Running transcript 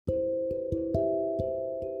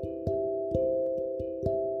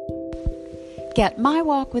Get My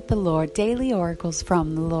Walk with the Lord Daily Oracles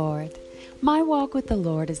from the Lord. My Walk with the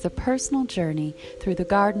Lord is a personal journey through the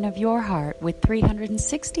garden of your heart with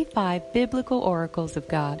 365 biblical oracles of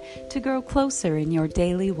God to grow closer in your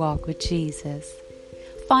daily walk with Jesus.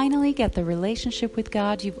 Finally get the relationship with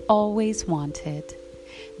God you've always wanted.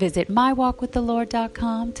 Visit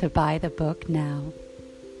mywalkwiththelord.com to buy the book now.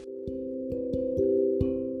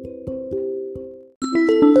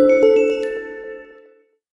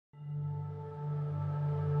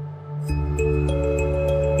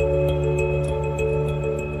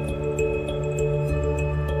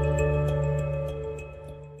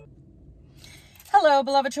 Hello,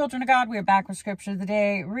 beloved children of God. We are back with Scripture of the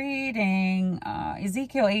day, reading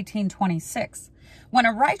Ezekiel 18:26. When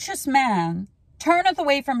a righteous man turneth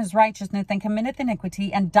away from his righteousness and committeth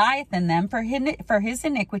iniquity, and dieth in them, for his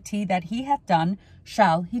iniquity that he hath done,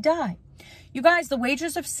 shall he die. You guys, the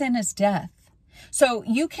wages of sin is death. So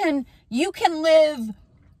you can live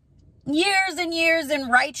years and years in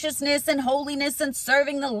righteousness and holiness and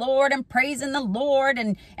serving the Lord and praising the Lord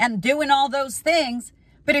and doing all those things.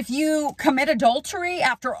 But if you commit adultery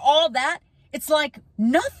after all that, it's like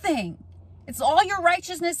nothing. It's all your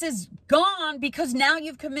righteousness is gone because now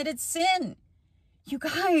you've committed sin. You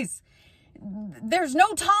guys, there's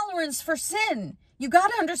no tolerance for sin. You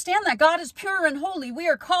got to understand that God is pure and holy. We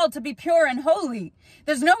are called to be pure and holy.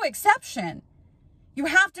 There's no exception. You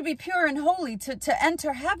have to be pure and holy to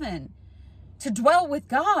enter heaven, to dwell with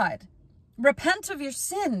God. Repent of your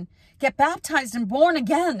sin, get baptized and born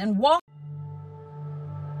again, and walk.